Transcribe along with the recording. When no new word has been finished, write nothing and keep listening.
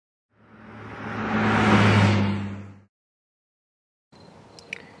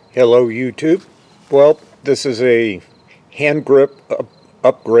Hello YouTube. Well, this is a hand grip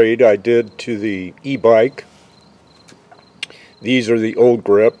upgrade I did to the e-bike. These are the old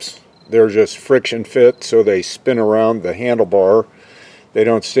grips. They're just friction fit, so they spin around the handlebar. They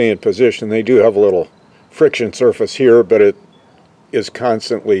don't stay in position. They do have a little friction surface here, but it is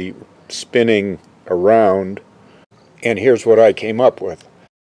constantly spinning around. And here's what I came up with.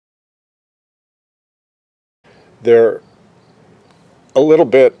 They're a little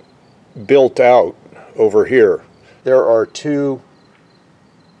bit built out over here. There are two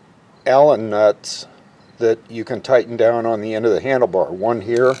Allen nuts that you can tighten down on the end of the handlebar, one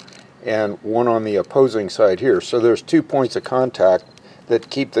here and one on the opposing side here. So there's 2 points of contact that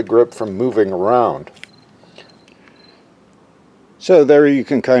keep the grip from moving around. So there you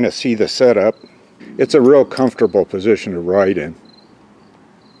can kind of see the setup. It's a real comfortable position to ride in.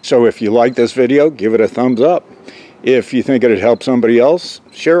 So if you like this video, give it a thumbs up. If you think it'd help somebody else,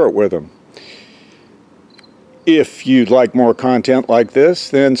 share it with them. If you'd like more content like this,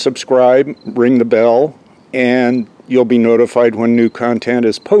 then subscribe, ring the bell, and you'll be notified when new content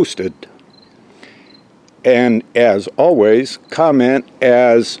is posted. And as always, comment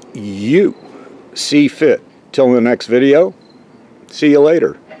as you see fit. Till the next video, see you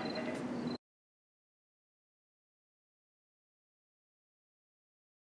later.